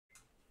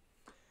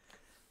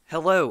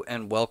Hello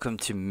and welcome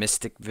to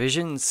Mystic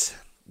Visions.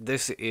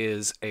 This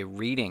is a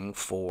reading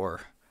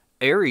for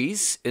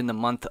Aries in the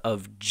month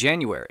of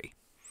January.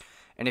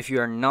 And if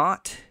you are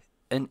not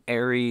an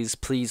Aries,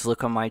 please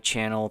look on my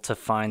channel to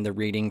find the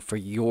reading for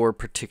your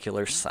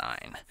particular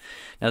sign.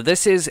 Now,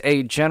 this is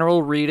a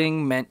general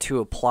reading meant to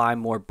apply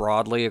more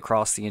broadly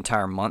across the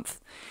entire month.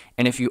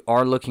 And if you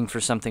are looking for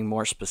something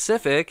more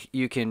specific,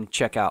 you can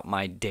check out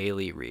my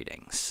daily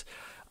readings.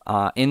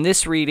 In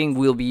this reading,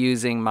 we'll be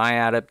using my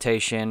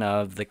adaptation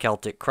of the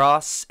Celtic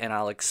Cross, and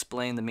I'll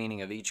explain the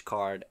meaning of each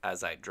card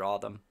as I draw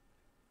them.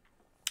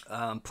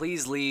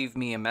 Please leave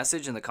me a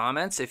message in the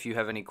comments if you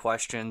have any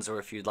questions or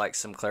if you'd like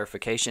some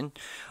clarification.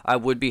 I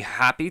would be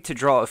happy to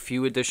draw a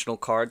few additional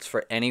cards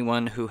for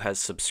anyone who has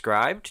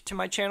subscribed to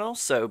my channel,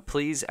 so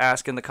please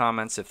ask in the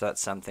comments if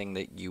that's something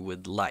that you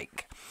would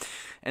like.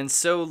 And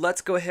so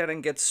let's go ahead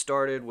and get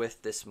started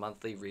with this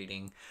monthly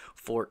reading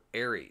for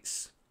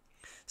Aries.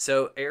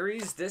 So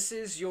Aries, this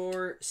is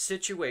your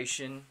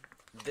situation.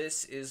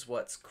 This is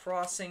what's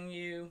crossing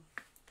you.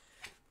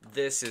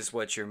 This is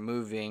what you're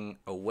moving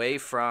away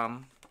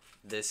from.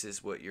 This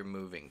is what you're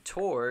moving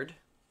toward.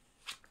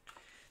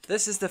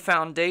 This is the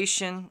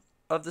foundation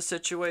of the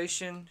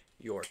situation,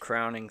 your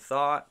crowning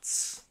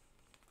thoughts.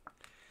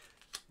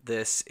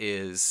 This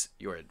is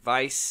your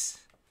advice,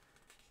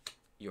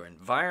 your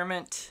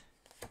environment,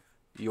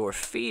 your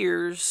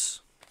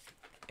fears,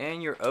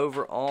 and your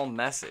overall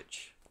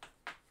message.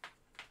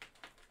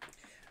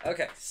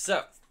 Okay,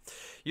 so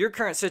your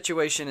current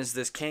situation is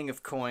this King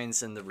of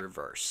Coins in the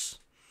reverse.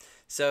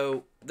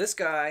 So this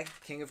guy,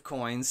 King of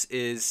Coins,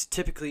 is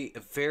typically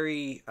a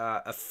very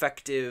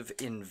effective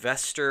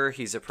investor.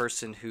 He's a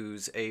person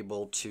who's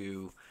able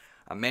to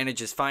manage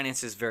his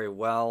finances very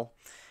well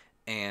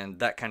and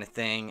that kind of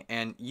thing.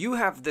 And you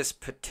have this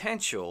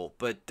potential,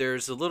 but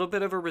there's a little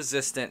bit of a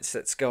resistance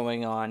that's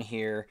going on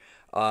here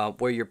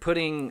where you're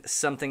putting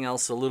something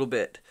else a little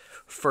bit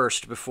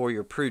first before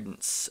your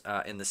prudence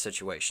in the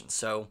situation.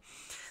 So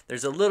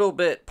there's a little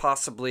bit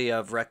possibly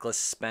of reckless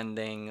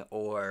spending,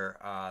 or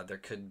there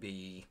could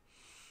be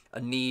a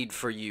need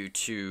for you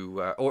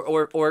to,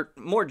 or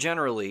more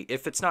generally,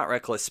 if it's not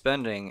reckless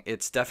spending,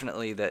 it's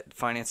definitely that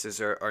finances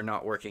are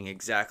not working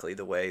exactly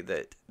the way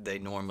that they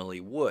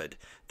normally would.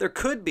 There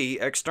could be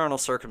external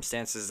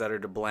circumstances that are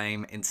to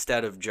blame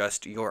instead of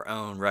just your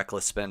own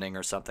reckless spending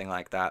or something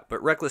like that.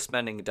 But reckless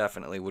spending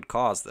definitely would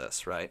cause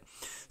this, right?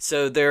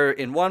 So there,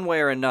 in one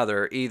way or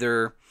another,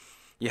 either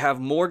you have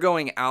more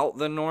going out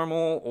than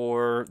normal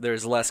or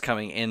there's less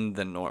coming in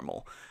than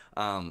normal.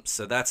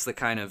 So that's the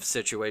kind of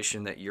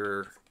situation that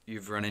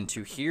you've run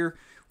into here,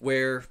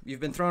 where you've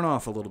been thrown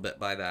off a little bit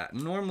by that.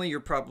 Normally, you're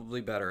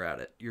probably better at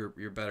it.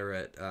 You're better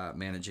at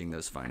managing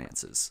those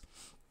finances.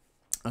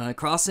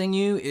 Crossing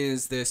you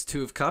is this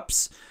Two of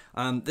Cups.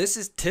 This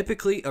is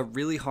typically a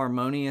really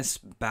harmonious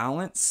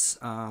balance.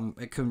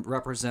 It can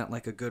represent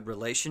like a good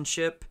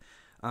relationship.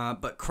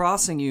 But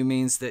crossing you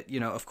means that, you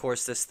know, of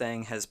course, this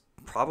thing has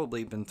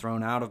probably been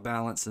thrown out of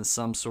balance in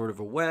some sort of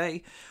a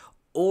way.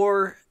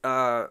 Or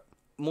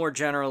more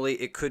generally,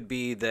 it could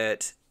be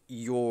that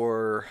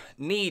your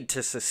need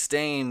to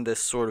sustain this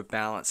sort of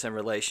balance and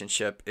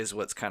relationship is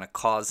what's kind of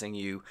causing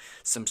you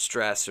some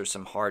stress or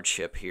some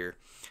hardship here,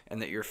 and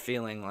that you're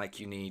feeling like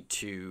you need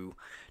to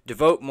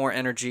devote more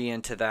energy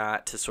into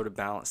that to sort of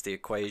balance the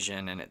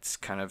equation, and it's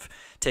kind of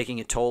taking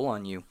a toll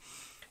on you.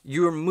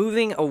 You're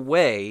moving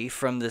away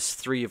from this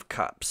Three of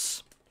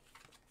Cups.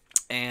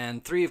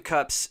 And Three of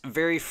Cups,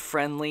 very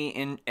friendly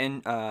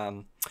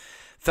in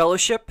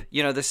fellowship.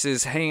 You know, this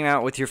is hanging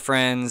out with your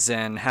friends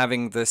and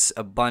having this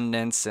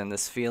abundance and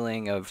this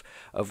feeling of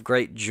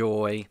great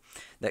joy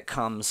that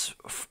comes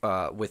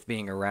with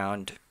being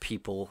around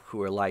people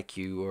who are like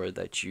you or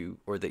that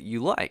you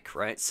like,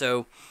 right?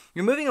 So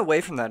you're moving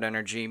away from that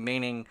energy,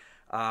 meaning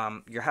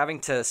you're having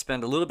to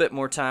spend a little bit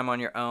more time on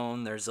your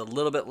own. There's a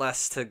little bit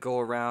less to go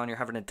around. You're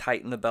having to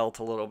tighten the belt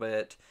a little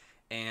bit,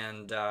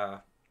 and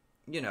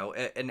you know,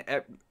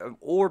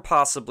 or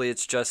possibly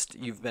it's just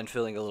you've been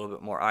feeling a little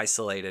bit more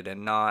isolated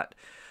and not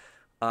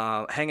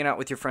hanging out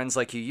with your friends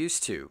like you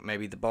used to.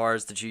 Maybe the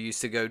bars that you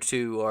used to go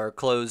to are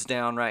closed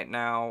down right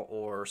now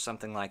or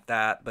something like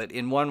that. But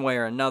in one way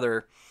or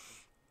another,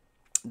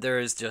 there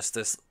is just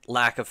this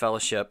lack of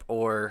fellowship,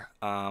 or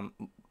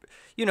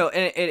you know,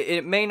 and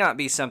it may not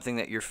be something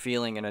that you're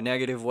feeling in a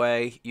negative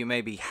way. You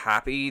may be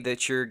happy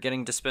that you're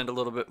getting to spend a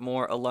little bit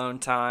more alone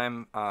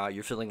time.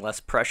 You're feeling less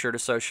pressure to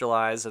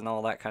socialize and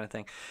all that kind of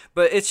thing.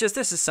 But it's just,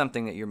 this is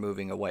something that you're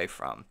moving away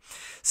from.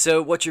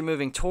 So what you're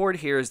moving toward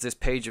here is this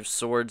Page of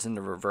Swords in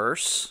the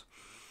reverse.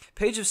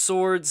 Page of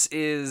Swords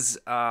is,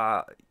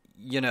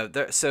 you know,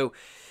 so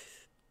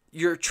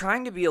you're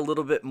trying to be a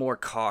little bit more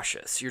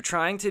cautious. You're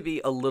trying to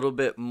be a little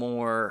bit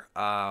more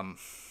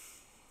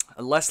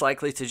less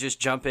likely to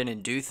just jump in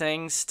and do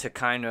things, to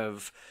kind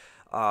of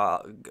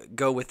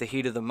go with the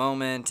heat of the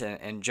moment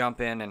and jump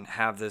in and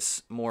have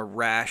this more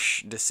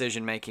rash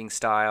decision-making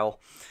style.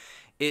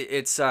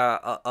 it's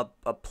a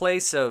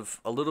place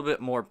of a little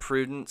bit more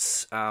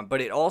prudence,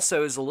 but it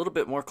also is a little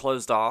bit more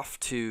closed off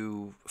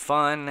to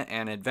fun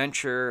and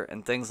adventure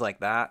and things like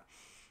that.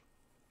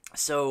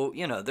 So,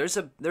 there's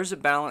a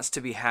balance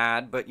to be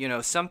had, but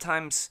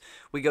sometimes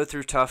we go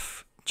through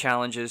tough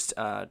challenges,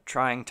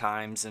 trying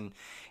times, and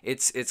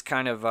it's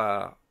kind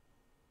of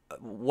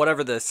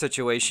whatever the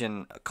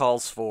situation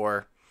calls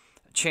for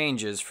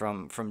changes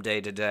from day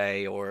to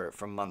day or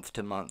from month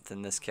to month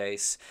in this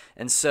case.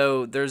 And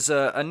so there's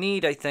a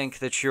need, I think,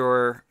 that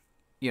you're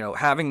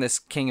having this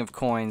King of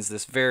Coins,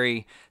 this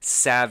very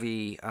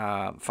savvy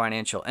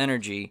financial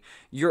energy.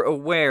 You're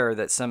aware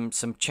that some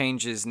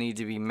changes need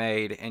to be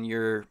made, and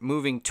you're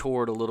moving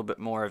toward a little bit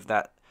more of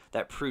that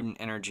prudent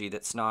energy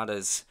that's not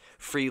as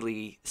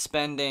freely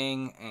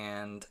spending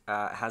and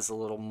has a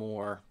little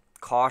more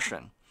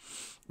caution.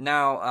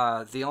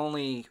 Now, the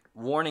only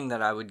warning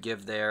that I would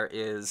give there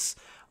is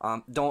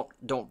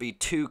don't be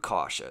too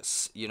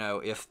cautious.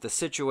 If the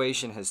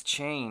situation has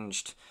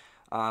changed,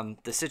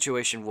 the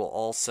situation will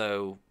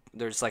also,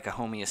 there's like a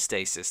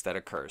homeostasis that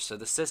occurs. So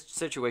the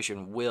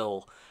situation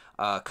will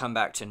come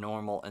back to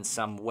normal in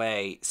some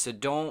way. So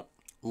don't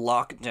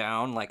lock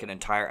down like an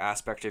entire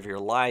aspect of your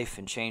life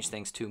and change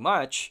things too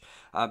much,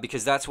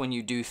 because that's when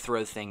you do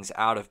throw things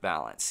out of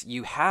balance.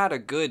 You had a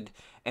good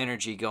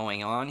energy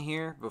going on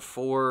here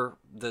before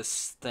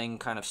this thing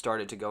kind of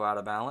started to go out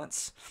of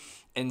balance.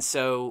 And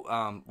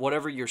so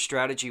whatever your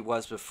strategy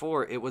was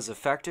before, it was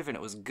effective and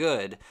it was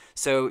good.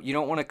 So you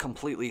don't want to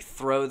completely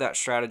throw that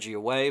strategy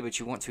away, but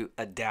you want to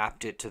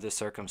adapt it to the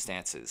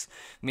circumstances.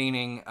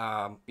 Meaning,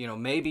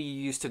 maybe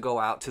you used to go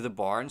out to the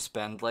bar and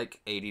spend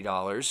like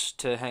 $80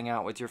 to hang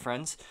out with your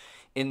friends.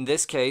 In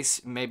this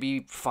case,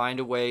 maybe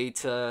find a way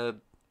to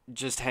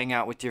just hang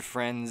out with your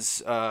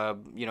friends,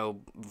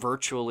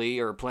 virtually,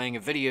 or playing a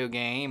video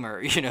game,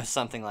 or,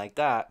 something like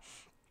that.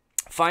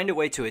 Find a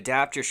way to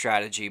adapt your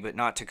strategy, but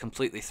not to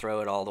completely throw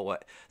it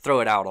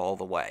out all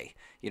the way.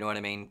 You know what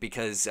I mean?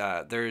 Because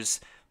there's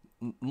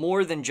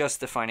more than just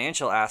the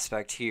financial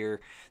aspect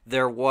here.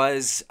 There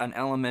was an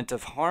element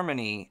of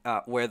harmony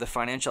where the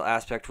financial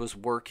aspect was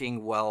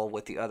working well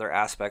with the other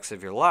aspects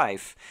of your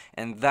life,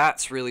 and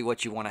that's really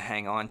what you want to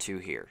hang on to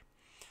here.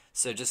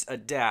 So just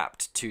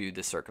adapt to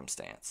the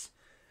circumstance.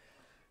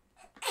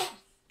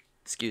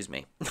 Excuse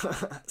me.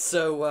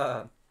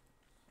 So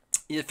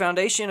the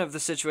foundation of the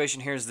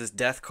situation here is this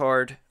Death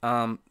card.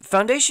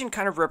 Foundation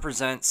kind of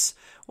represents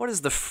what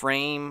is the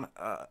frame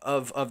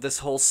of this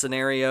whole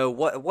scenario.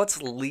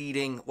 What's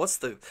leading? What's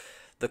the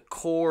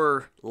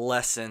core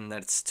lesson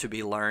that's to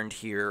be learned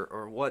here,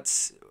 or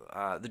what's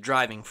the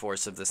driving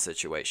force of the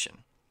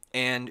situation?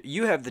 And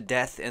you have the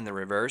Death in the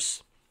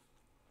reverse.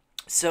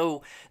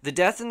 So the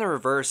Death in the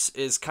reverse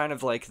is kind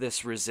of like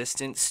this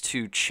resistance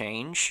to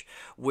change,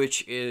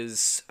 which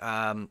is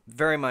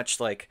very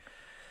much like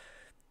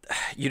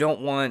you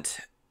don't want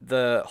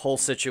the whole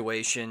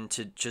situation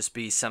to just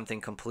be something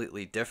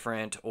completely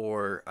different,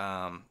 or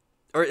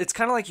it's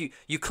kind of like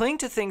you cling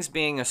to things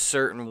being a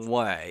certain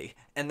way,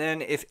 and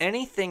then if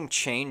anything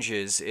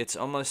changes, it's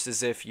almost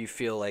as if you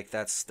feel like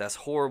that's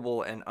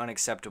horrible and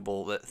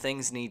unacceptable, that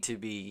things need to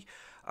be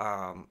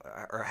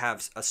or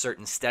have a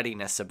certain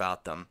steadiness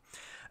about them.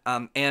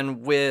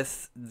 And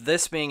with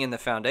this being in the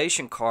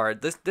foundation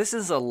card, this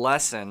is a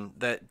lesson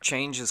that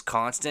change is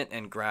constant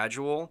and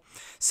gradual.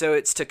 So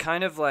it's to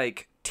kind of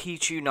like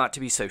teach you not to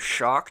be so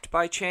shocked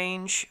by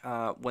change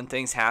when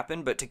things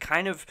happen, but to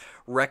kind of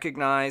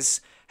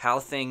recognize how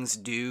things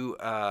do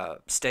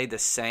stay the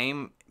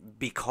same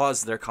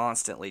because they're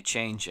constantly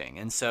changing.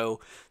 And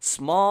so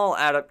small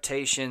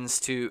adaptations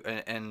to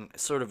and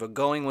sort of a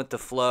going with the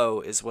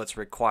flow is what's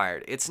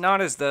required. It's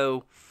not as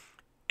though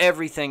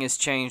everything has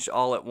changed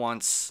all at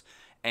once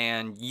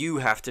and you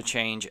have to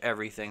change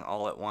everything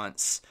all at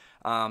once.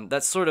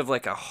 That's sort of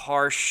like a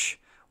harsh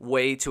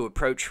way to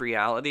approach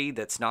reality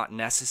that's not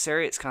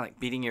necessary. It's kind of like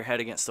beating your head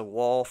against the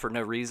wall for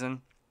no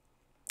reason.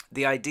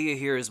 The idea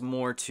here is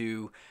more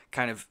to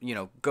kind of,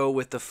 go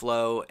with the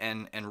flow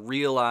and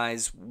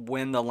realize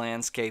when the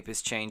landscape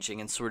is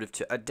changing and sort of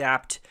to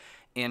adapt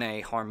in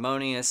a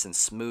harmonious and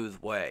smooth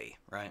way,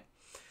 right?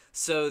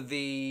 So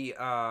the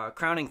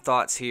crowning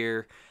thoughts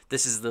here,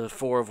 this is the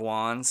Four of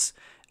Wands,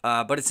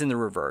 but it's in the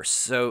reverse.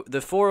 So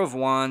the Four of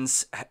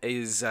Wands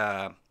is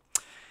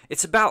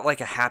it's about like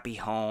a happy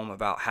home,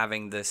 about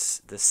having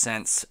this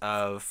sense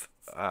of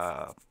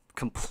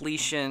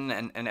completion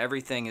and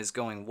everything is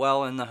going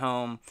well in the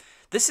home.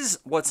 This is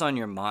what's on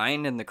your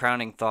mind in the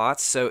crowning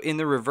thoughts. So in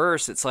the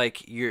reverse, it's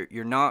like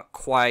you're not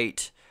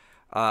quite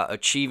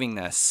achieving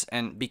this,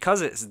 and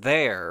because it's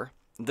there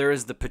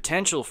is the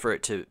potential for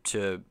it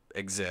to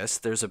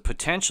exist. There's a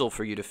potential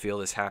for you to feel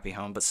this happy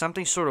home, but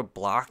something's sort of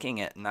blocking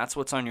it, and that's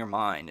what's on your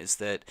mind, is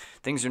that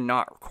things are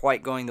not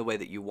quite going the way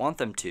that you want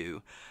them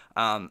to.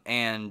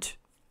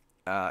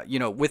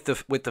 With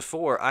the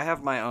four, I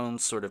have my own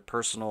sort of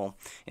personal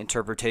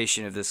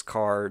interpretation of this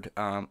card.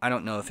 I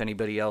don't know if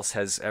anybody else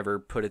has ever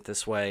put it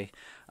this way,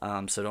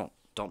 so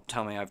don't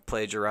tell me I've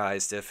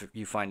plagiarized if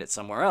you find it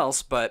somewhere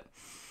else. But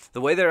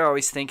The way that I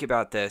always think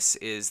about this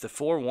is the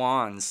four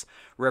wands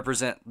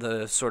represent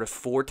the sort of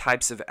four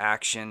types of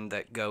action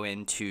that go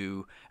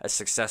into a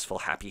successful,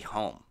 happy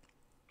home.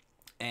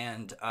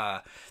 And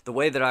the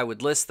way that I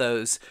would list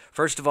those,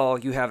 first of all,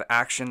 you have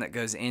action that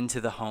goes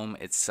into the home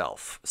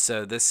itself.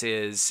 So this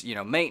is,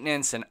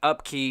 maintenance and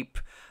upkeep,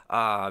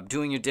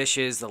 doing your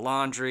dishes, the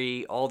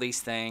laundry, all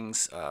these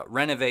things,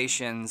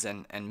 renovations,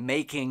 and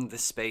making the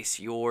space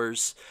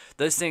yours.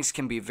 Those things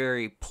can be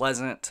very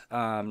pleasant,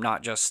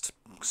 not just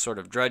sort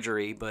of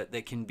drudgery, but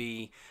they can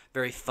be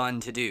very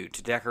fun to do,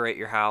 to decorate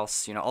your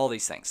house, all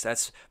these things.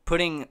 That's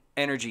putting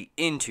energy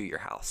into your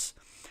house.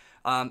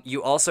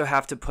 You also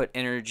have to put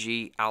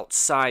energy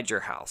outside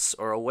your house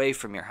or away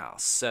from your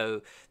house.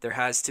 So there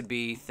has to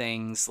be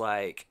things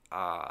like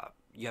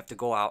you have to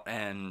go out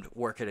and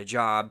work at a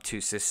job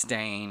to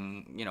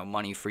sustain,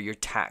 money for your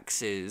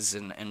taxes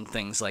and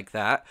things like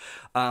that.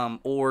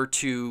 Or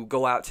to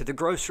go out to the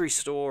grocery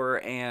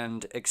store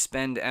and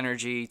expend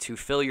energy to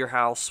fill your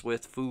house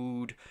with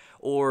food.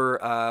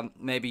 Or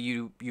maybe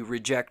you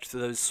reject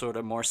those sort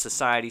of more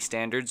society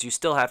standards. You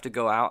still have to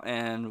go out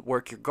and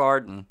work your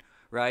garden.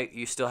 Right?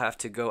 You still have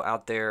to go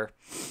out there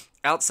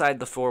outside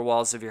the four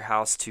walls of your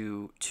house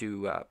to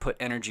put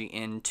energy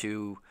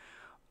into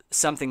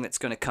something that's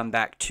going to come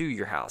back to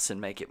your house and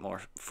make it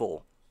more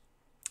full.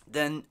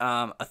 Then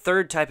a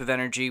third type of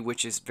energy,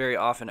 which is very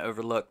often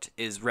overlooked,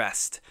 is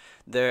rest.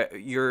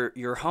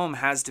 Your home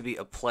has to be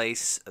a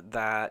place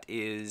that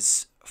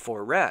is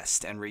for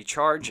rest and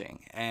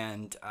recharging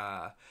and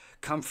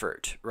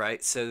comfort,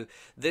 right? So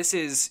this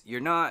is, you're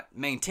not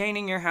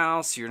maintaining your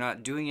house, you're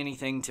not doing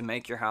anything to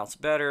make your house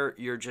better,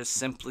 you're just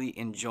simply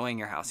enjoying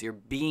your house, you're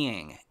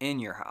being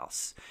in your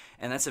house,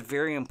 and that's a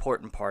very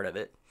important part of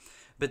it.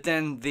 But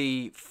then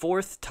the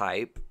fourth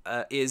type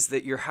is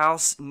that your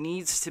house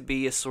needs to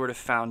be a sort of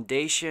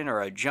foundation or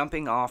a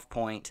jumping off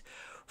point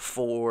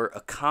for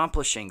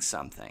accomplishing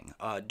something,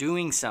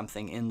 doing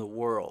something in the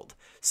world.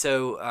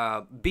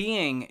 So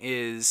being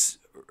is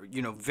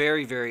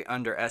very, very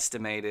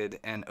underestimated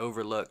and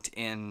overlooked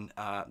in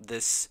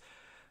this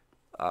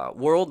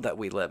world that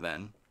we live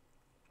in.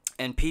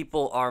 And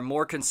people are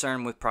more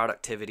concerned with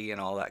productivity and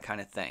all that kind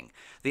of thing.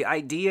 The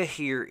idea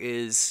here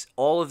is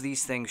all of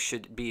these things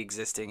should be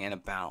existing in a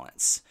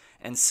balance.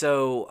 And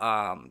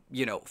so,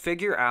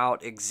 figure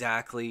out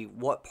exactly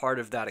what part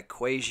of that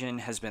equation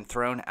has been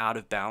thrown out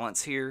of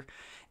balance here,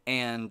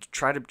 and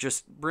try to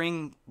just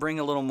bring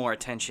a little more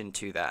attention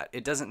to that.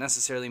 It doesn't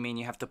necessarily mean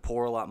you have to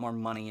pour a lot more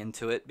money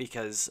into it,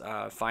 because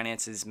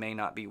finances may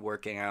not be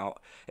working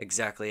out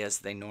exactly as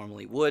they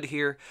normally would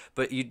here,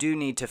 but you do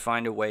need to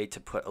find a way to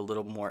put a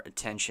little more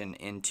attention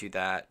into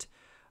that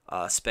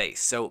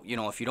space. So,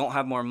 if you don't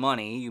have more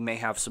money, you may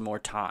have some more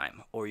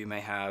time, or you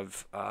may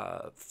have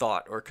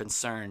thought or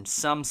concern,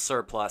 some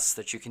surplus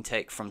that you can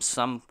take from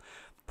some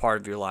part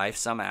of your life,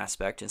 some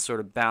aspect, and sort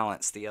of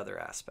balance the other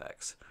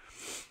aspects.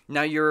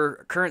 Now,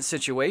 your current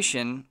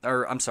situation,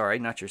 or I'm sorry,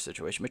 not your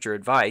situation, but your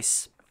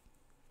advice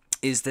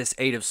is this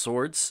Eight of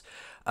Swords.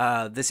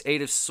 This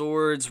Eight of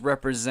Swords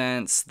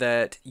represents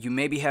that you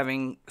may be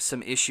having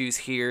some issues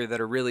here that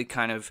are really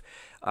kind of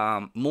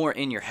more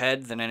in your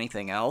head than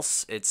anything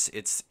else. It's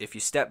if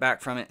you step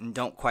back from it and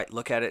don't quite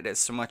look at it as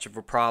so much of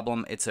a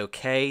problem, it's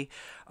okay.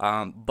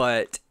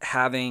 But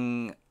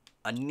having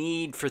a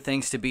need for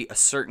things to be a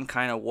certain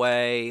kind of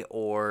way,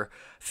 or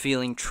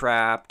feeling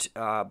trapped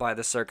by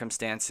the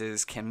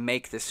circumstances, can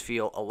make this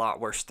feel a lot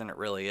worse than it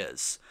really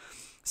is.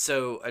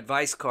 So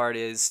advice card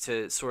is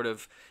to sort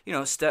of,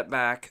 step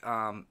back,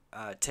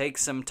 take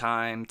some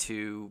time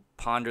to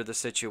ponder the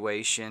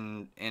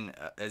situation in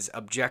as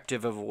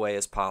objective of a way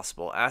as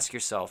possible. Ask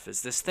yourself,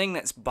 is this thing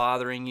that's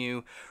bothering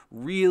you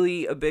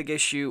really a big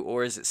issue,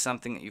 or is it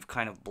something that you've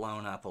kind of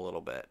blown up a little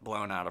bit,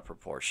 blown out of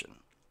proportion?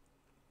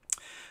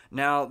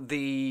 Now,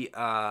 the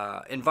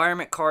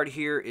environment card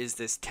here is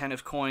this Ten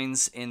of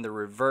Coins in the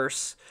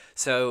reverse.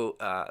 So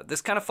this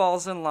kind of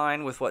falls in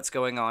line with what's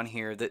going on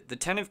here. The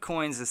Ten of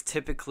Coins is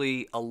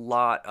typically a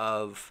lot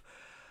of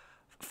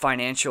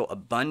financial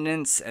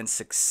abundance and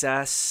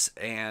success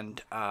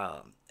and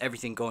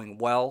everything going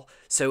well.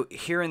 So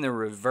here in the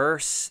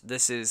reverse,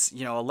 this is,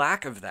 a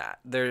lack of that.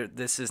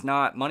 This is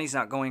not, money's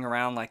not going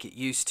around like it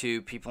used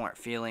to. People aren't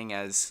feeling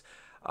as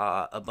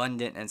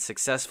abundant and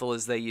successful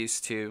as they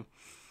used to.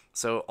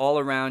 So all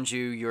around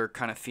you, you're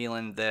kind of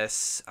feeling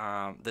this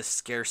this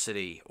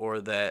scarcity, or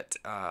that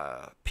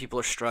people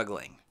are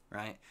struggling,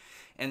 right?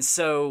 And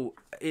so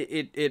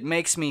it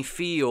makes me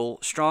feel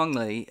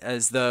strongly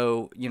as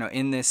though,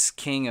 in this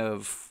King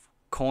of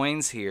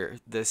Coins here,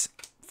 this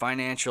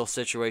financial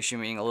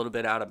situation being a little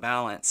bit out of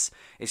balance,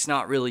 it's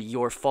not really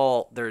your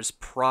fault. There's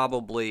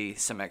probably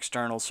some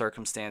external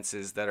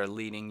circumstances that are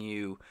leading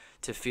you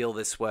to feel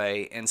this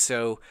way. And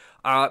so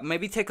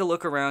maybe take a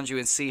look around you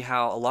and see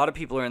how a lot of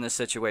people are in this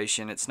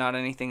situation. It's not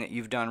anything that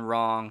you've done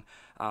wrong.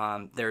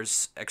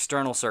 There's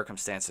external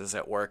circumstances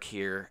at work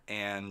here,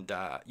 and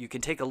you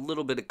can take a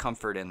little bit of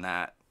comfort in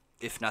that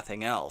if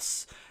nothing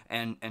else,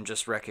 and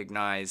just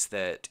recognize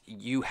that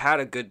you had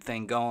a good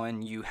thing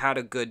going, you had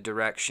a good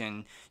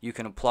direction, you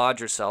can applaud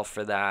yourself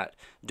for that.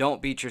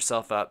 Don't beat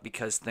yourself up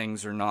because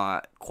things are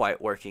not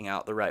quite working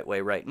out the right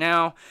way right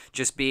now.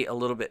 Just be a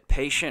little bit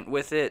patient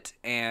with it,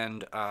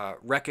 and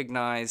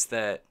recognize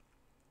that,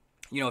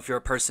 if you're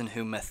a person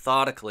who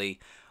methodically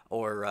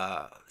or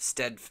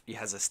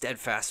has a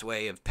steadfast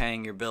way of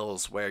paying your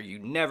bills where you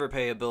never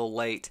pay a bill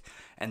late,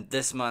 and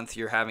this month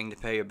you're having to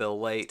pay a bill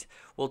late,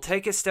 well,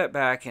 take a step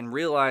back and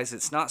realize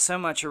it's not so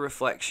much a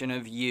reflection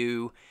of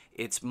you,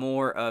 it's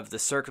more of the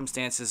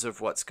circumstances of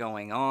what's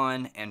going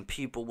on, and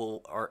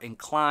people are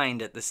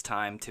inclined at this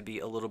time to be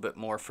a little bit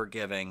more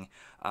forgiving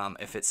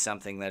if it's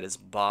something that is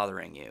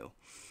bothering you.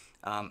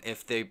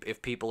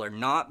 If people are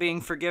not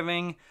being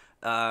forgiving,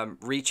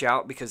 reach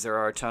out, because there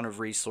are a ton of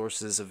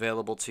resources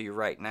available to you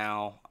right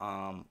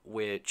now,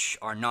 which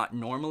are not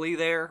normally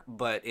there,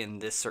 but in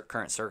this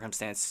current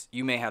circumstance,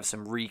 you may have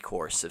some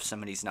recourse if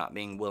somebody's not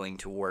being willing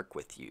to work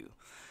with you.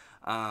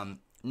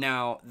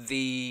 Now,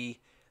 the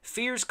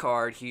Fears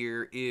card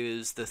here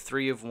is the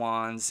Three of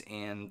Wands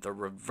in the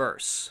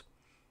reverse.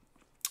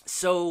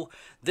 So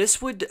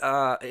this would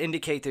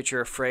indicate that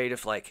you're afraid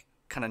of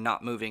kind of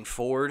not moving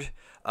forward,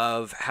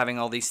 of having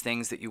all these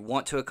things that you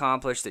want to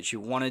accomplish, that you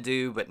want to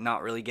do, but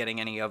not really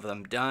getting any of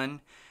them done.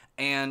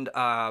 And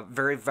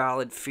very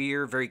valid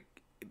fear, very,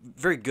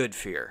 very good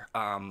fear.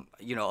 A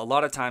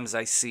lot of times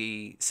I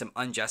see some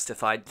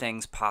unjustified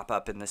things pop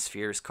up in this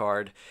Fears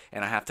card,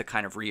 and I have to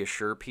kind of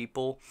reassure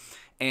people.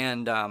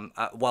 And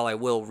while I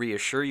will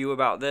reassure you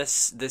about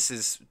this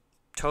is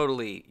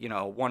totally,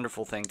 a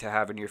wonderful thing to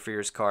have in your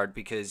Fears card,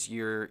 because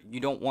you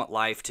don't want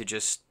life to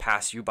just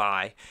pass you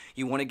by.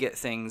 You want to get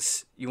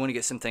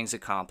some things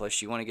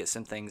accomplished. You want to get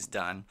some things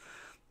done.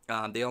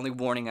 The only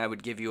warning I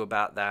would give you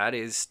about that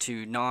is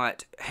to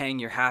not hang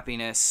your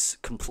happiness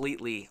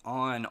completely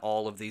on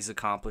all of these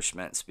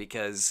accomplishments,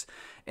 because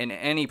in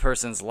any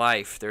person's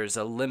life, there's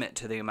a limit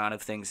to the amount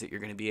of things that you're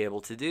going to be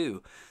able to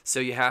do. So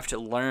you have to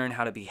learn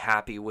how to be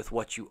happy with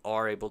what you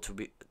are able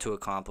to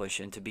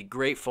accomplish, and to be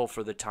grateful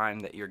for the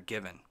time that you're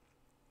given.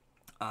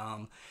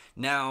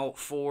 Now,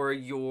 for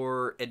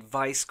your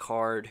advice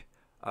card,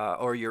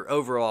 or your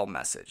overall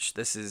message,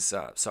 this is,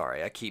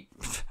 sorry, I keep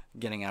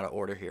getting out of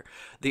order here.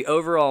 The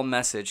overall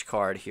message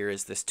card here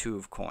is this Two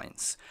of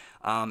Coins.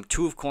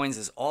 Two of Coins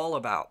is all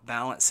about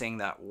balancing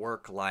that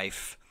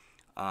work-life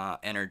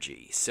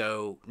energy.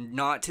 So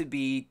not to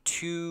be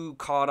too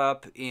caught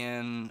up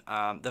in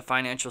the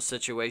financial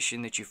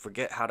situation that you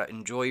forget how to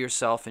enjoy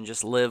yourself and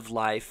just live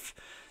life,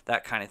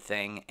 that kind of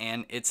thing.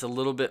 And it's a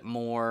little bit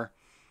more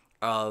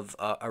of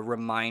a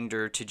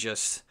reminder to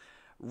just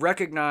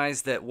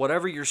recognize that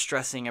whatever you're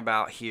stressing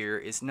about here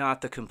is not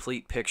the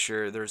complete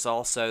picture. There's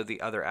also the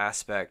other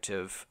aspect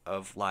of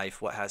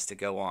life, what has to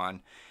go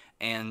on.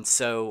 And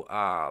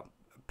so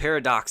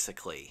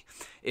paradoxically,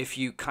 if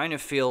you kind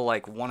of feel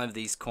like one of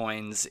these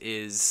coins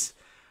is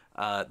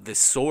the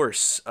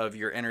source of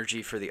your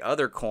energy for the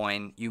other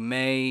coin, you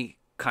may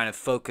kind of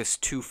focus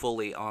too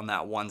fully on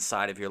that one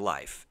side of your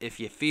life. If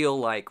you feel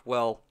like,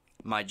 well,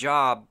 my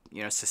job,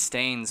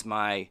 sustains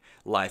my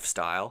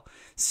lifestyle,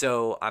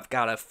 so I've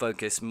got to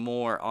focus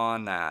more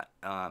on that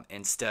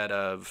instead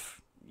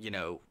of,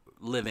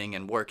 living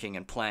and working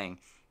and playing.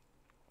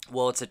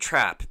 Well, it's a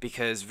trap,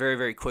 because very,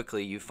 very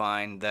quickly you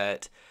find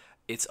that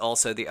it's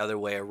also the other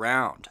way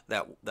around.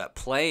 That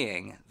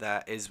playing,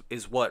 that is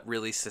what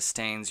really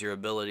sustains your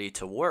ability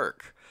to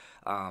work.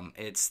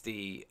 It's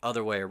the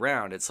other way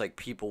around. It's like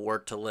people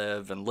work to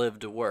live and live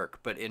to work,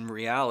 but in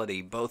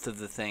reality, both of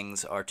the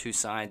things are two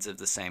sides of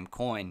the same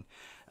coin.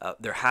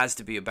 There has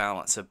to be a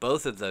balance of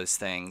both of those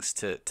things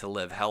to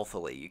live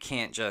healthily. You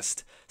can't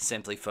just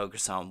simply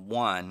focus on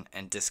one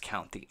and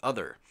discount the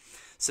other.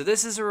 So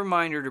this is a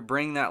reminder to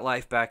bring that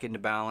life back into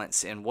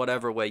balance in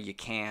whatever way you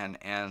can,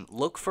 and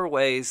look for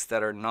ways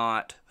that are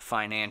not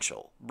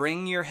financial.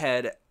 Bring your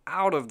head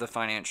out of the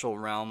financial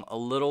realm a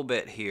little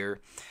bit here,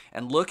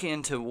 and look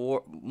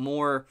into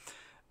more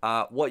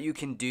what you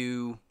can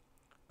do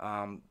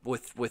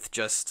with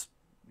just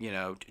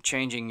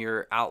changing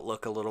your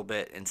outlook a little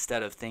bit,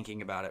 instead of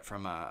thinking about it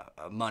from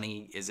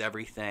money is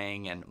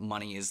everything and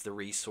money is the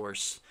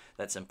resource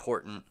that's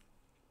important.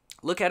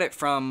 Look at it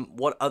from,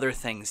 what other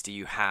things do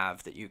you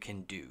have that you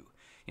can do?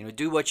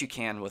 Do what you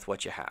can with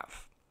what you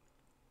have.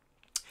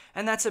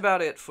 And that's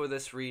about it for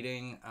this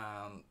reading.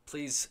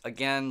 Please,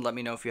 again, let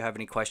me know if you have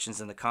any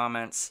questions in the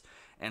comments,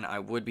 and I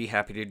would be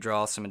happy to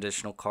draw some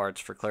additional cards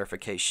for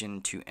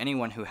clarification to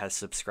anyone who has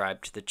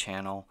subscribed to the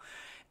channel.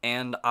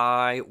 And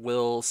I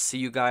will see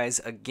you guys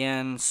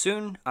again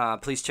soon.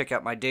 Please check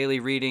out my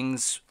daily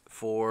readings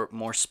for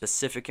more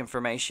specific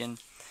information.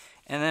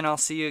 And then I'll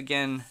see you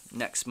again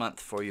next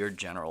month for your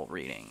general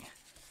reading.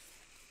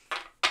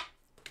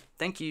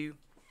 Thank you.